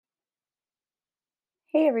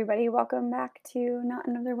Hey, everybody, welcome back to Not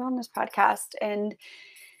Another Wellness Podcast. And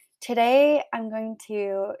today I'm going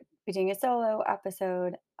to be doing a solo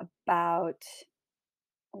episode about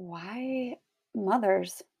why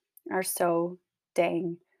mothers are so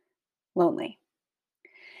dang lonely.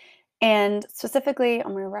 And specifically,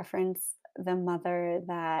 I'm going to reference the mother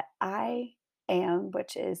that I am,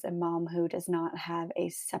 which is a mom who does not have a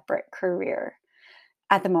separate career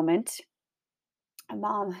at the moment, a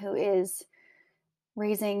mom who is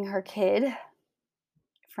raising her kid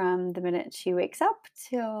from the minute she wakes up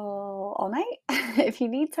till all night if he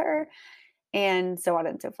needs her, and so on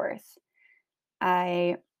and so forth.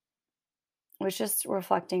 I was just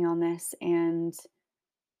reflecting on this and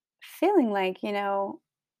feeling like,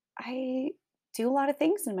 I do a lot of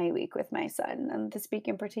things in my week with my son. And this week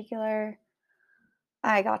in particular,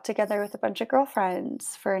 I got together with a bunch of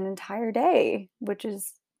girlfriends for an entire day, which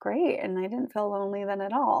is great. And I didn't feel lonely then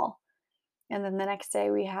at all. And then the next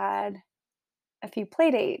day, we had a few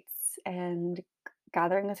play dates and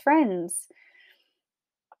gathering with friends.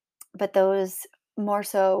 But those more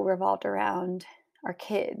so revolved around our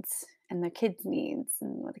kids and the kids' needs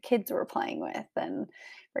and what the kids were playing with and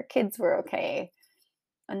if our kids were okay.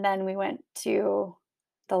 And then we went to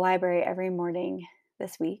the library every morning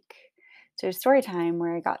this week to a story time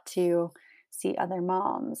where I got to see other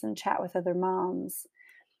moms and chat with other moms.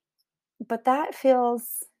 But that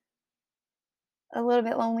feels a little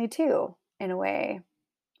bit lonely too, in a way.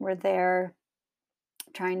 We're there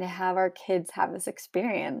trying to have our kids have this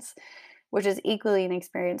experience, which is equally an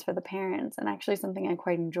experience for the parents and actually something I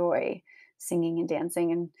quite enjoy, singing and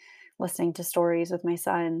dancing and listening to stories with my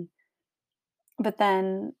son. But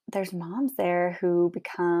then there's moms there who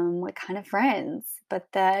become like kind of friends. But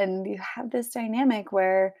then you have this dynamic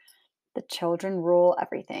where the children rule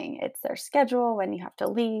everything. It's their schedule when you have to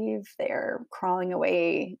leave. They're crawling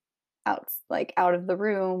away out of the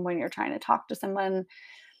room when you're trying to talk to someone.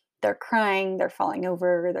 They're crying, they're falling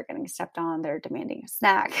over, they're getting stepped on, they're demanding a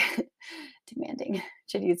snack. Demanding,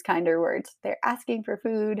 should use kinder words. They're asking for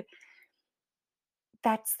food.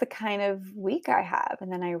 That's the kind of week I have.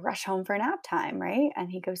 And then I rush home for nap time, right? And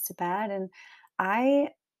he goes to bed and I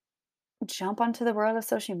jump onto the world of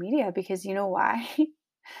social media because you know why?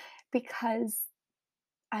 Because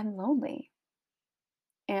I'm lonely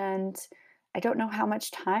and I don't know how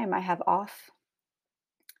much time I have off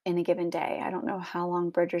in a given day. I don't know how long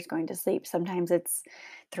Bridger's going to sleep. Sometimes it's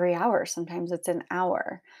 3 hours, sometimes it's an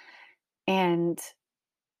hour. And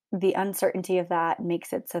the uncertainty of that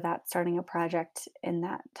makes it so that starting a project in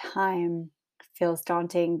that time feels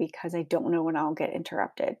daunting because I don't know when I'll get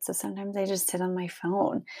interrupted. So sometimes I just sit on my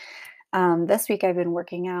phone. This week I've been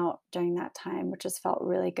working out during that time, which has felt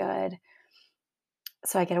really good.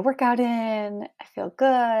 So I get a workout in, I feel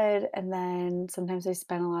good. And then sometimes I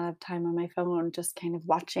spend a lot of time on my phone just kind of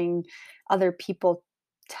watching other people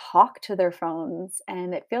talk to their phones.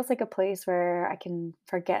 And it feels like a place where I can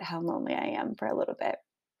forget how lonely I am for a little bit.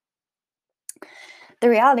 The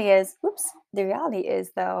reality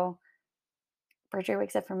is though, Bridger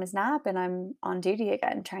wakes up from his nap and I'm on duty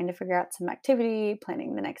again, trying to figure out some activity,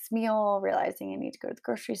 planning the next meal, realizing I need to go to the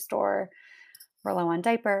grocery store. We're low on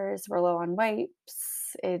diapers, we're low on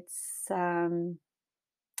wipes.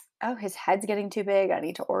 Oh, his head's getting too big. I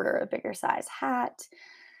need to order a bigger size hat.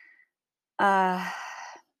 Uh, I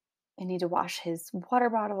need to wash his water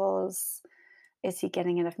bottles. Is he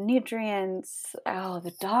getting enough nutrients? Oh,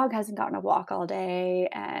 the dog hasn't gotten a walk all day,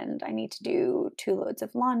 and I need to do 2 loads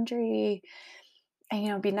of laundry. And,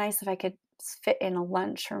 it'd be nice if I could fit in a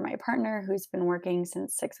lunch for my partner who's been working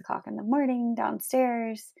since 6 o'clock in the morning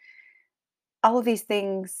downstairs. All of these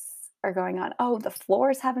things are going on. Oh, the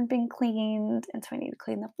floors haven't been cleaned. And so I need to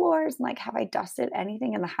clean the floors. And like, have I dusted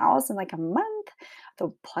anything in the house in like a month?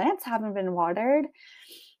 The plants haven't been watered.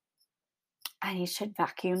 And he should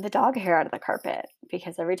vacuum the dog hair out of the carpet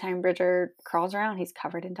because every time Bridger crawls around, he's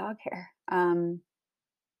covered in dog hair.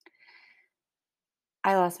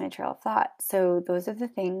 I lost my trail of thought. So those are the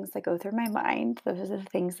things that go through my mind. Those are the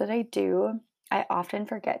things that I do. I often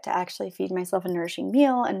forget to actually feed myself a nourishing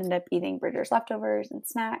meal and end up eating Bridger's leftovers and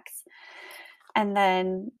snacks. And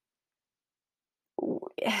then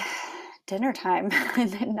dinner time and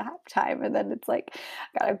then nap time. And then it's like,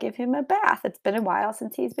 I gotta give him a bath. It's been a while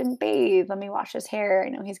since he's been bathed. Let me wash his hair. I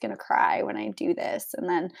know he's gonna cry when I do this. And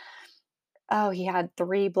then, oh, he had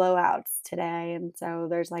 3 blowouts today. And so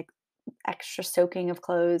there's like extra soaking of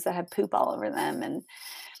clothes that have poop all over them. And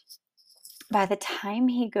by the time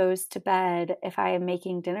he goes to bed, if I am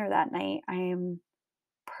making dinner that night, I am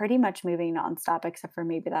pretty much moving nonstop, except for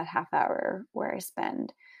maybe that half hour where I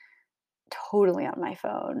spend totally on my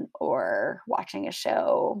phone or watching a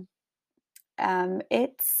show.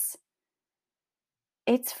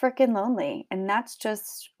 It's freaking lonely, and that's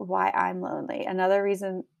just why I'm lonely. Another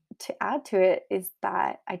reason to add to it is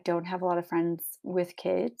that I don't have a lot of friends with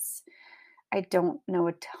kids. I don't know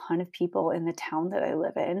a ton of people in the town that I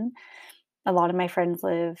live in. A lot of my friends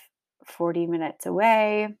live 40 minutes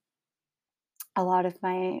away. A lot of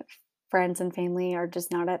my friends and family are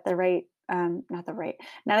just not at the right, not the right,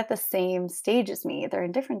 not at the same stage as me. They're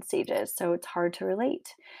in different stages, so it's hard to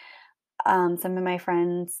relate. Some of my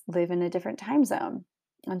friends live in a different time zone.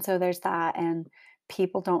 And so there's that. And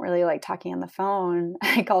people don't really like talking on the phone.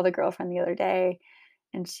 I called a girlfriend the other day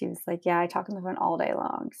and she was like, yeah, I talk on the phone all day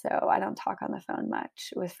long. So I don't talk on the phone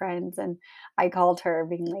much with friends. And I called her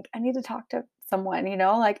being like, I need to talk to someone,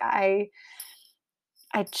 like I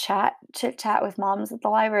chit chat with moms at the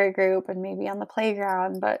library group and maybe on the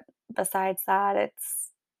playground. But besides that,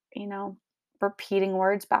 it's, you know, repeating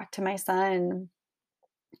words back to my son.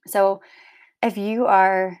 So if you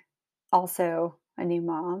are also a new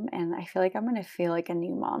mom, and I feel like I'm gonna feel like a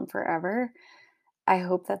new mom forever, I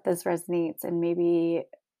hope that this resonates and maybe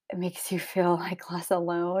it makes you feel like less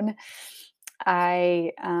alone.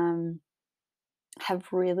 I have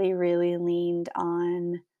really, really leaned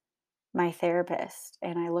on my therapist,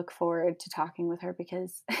 and I look forward to talking with her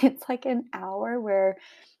because it's like an hour where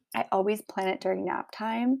I always plan it during nap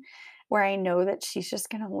time where I know that she's just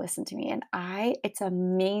gonna listen to me. And it's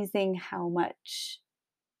amazing how much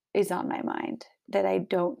is on my mind that I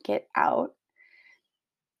don't get out.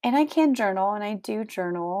 And I can journal and I do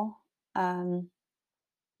journal. Um,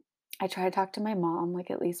 I try to talk to my mom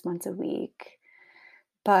like at least once a week.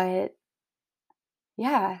 But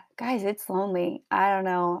yeah, guys, it's lonely. I don't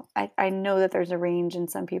know. I know that there's a range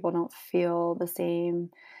and some people don't feel the same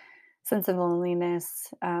sense of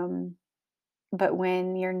loneliness. But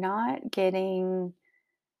when you're not getting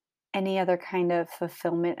any other kind of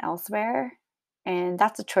fulfillment elsewhere. And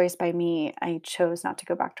that's a choice by me. I chose not to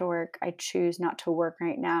go back to work. I choose not to work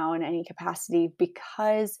right now in any capacity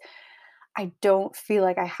because I don't feel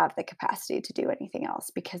like I have the capacity to do anything else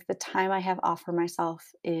because the time I have off for myself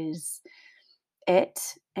is it.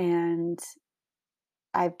 And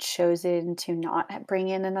I've chosen to not bring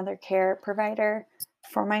in another care provider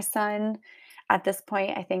for my son. At this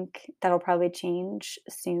point, I think that'll probably change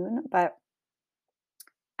soon, but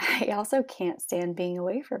I also can't stand being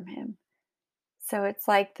away from him. So it's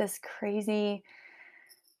like this crazy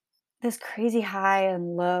high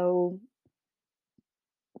and low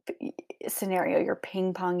scenario. You're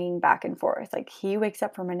ping-ponging back and forth. Like he wakes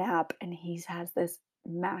up from a nap and he has this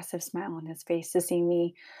massive smile on his face to see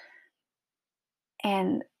me,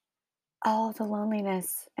 and all of the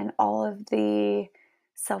loneliness and all of the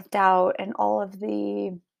self-doubt and all of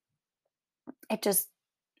the it just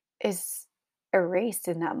is erased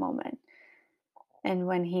in that moment. And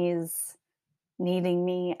when he's needing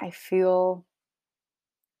me, I feel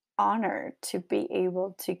honored to be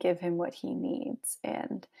able to give him what he needs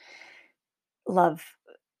and love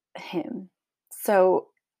him. So,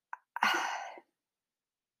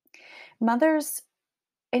 mothers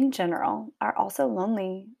in general are also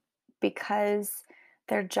lonely because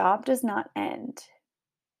their job does not end.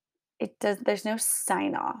 There's no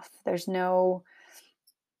sign off. There's no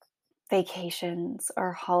vacations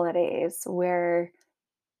or holidays where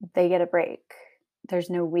they get a break. There's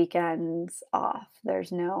no weekends off.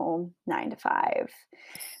 There's no 9 to 5.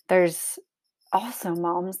 There's also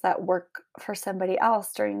moms that work for somebody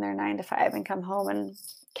else during their 9 to 5 and come home and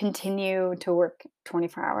continue to work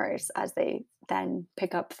 24 hours as they then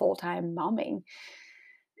pick up full-time momming.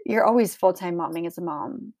 You're always full-time momming as a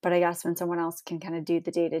mom, but I guess when someone else can kind of do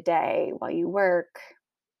the day-to-day while you work,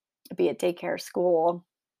 be it daycare, school,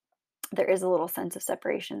 there is a little sense of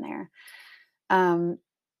separation there. Um,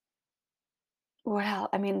 what else?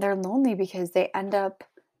 I mean, they're lonely because they end up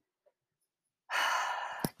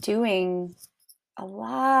doing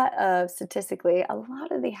statistically, a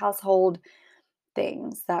lot of the household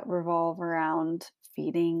things that revolve around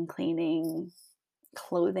feeding, cleaning,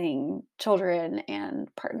 clothing children and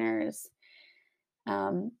partners.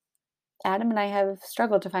 Um, Adam and I have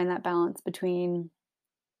struggled to find that balance between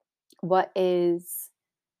what is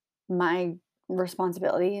my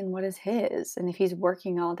responsibility and what is his. And if he's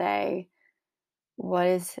working all day, what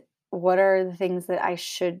is what are the things that I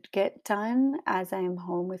should get done as I'm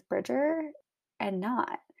home with Bridger and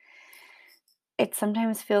not? It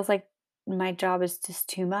sometimes feels like my job is just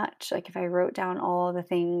too much. Like if I wrote down all the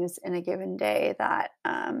things in a given day that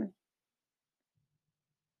oh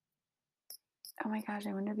my gosh,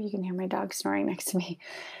 I wonder if you can hear my dog snoring next to me.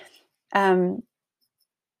 Um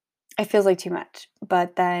it feels like too much.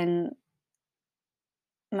 But then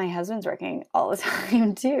my husband's working all the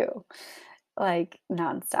time too. like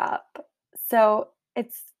nonstop. So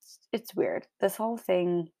it's weird. This whole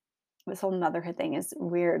motherhood thing is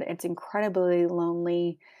weird. It's incredibly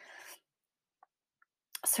lonely.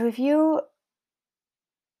 So if you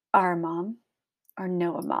are a mom or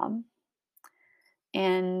know a mom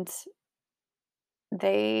and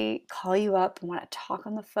they call you up and want to talk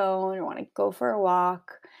on the phone or want to go for a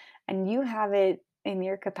walk, and you have it in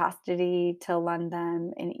your capacity to lend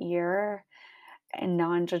them an ear, a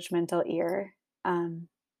non-judgmental ear, um,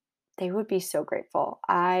 they would be so grateful.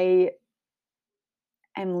 I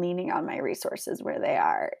am leaning on my resources where they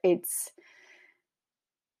are. It's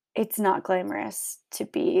not glamorous to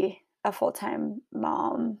be a full-time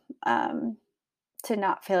mom, to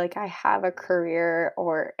not feel like I have a career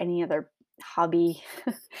or any other hobby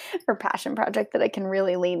or passion project that I can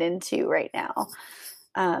really lean into right now.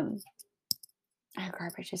 Um, our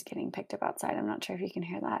garbage is getting picked up outside. I'm not sure if you can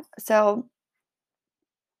hear that. So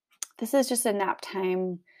this is just a nap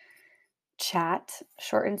time chat,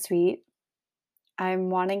 short and sweet. I'm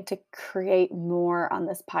wanting to create more on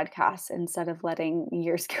this podcast instead of letting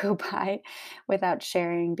years go by without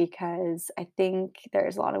sharing, because I think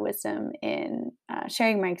there's a lot of wisdom in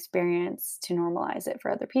sharing my experience to normalize it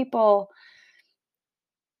for other people.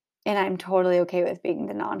 And I'm totally okay with being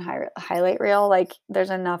the non highlight reel. Like,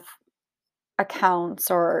 there's enough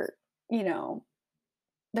accounts or, you know,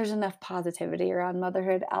 there's enough positivity around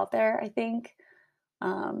motherhood out there, I think.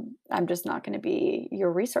 I'm just not going to be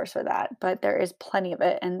your resource for that, but there is plenty of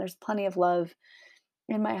it. And there's plenty of love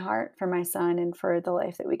in my heart for my son and for the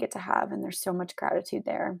life that we get to have. And there's so much gratitude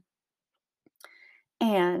there.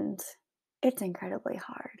 And it's incredibly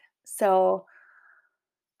hard. So,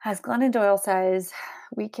 as Glennon Doyle says,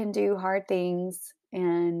 we can do hard things.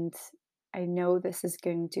 And I know this is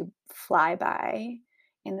going to fly by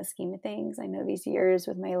in the scheme of things. I know these years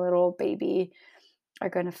with my little baby are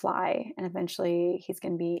going to fly. And eventually he's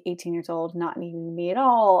going to be 18 years old, not needing me at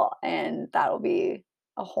all. And that'll be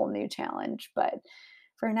a whole new challenge. But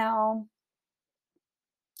for now,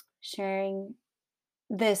 sharing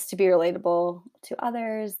this to be relatable to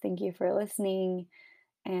others. Thank you for listening.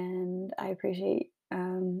 And I appreciate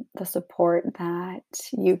the support that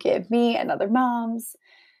you give me and other moms,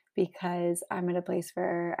 because I'm at a place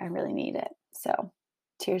where I really need it. So,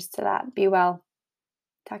 cheers to that. Be well.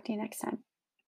 Talk to you next time.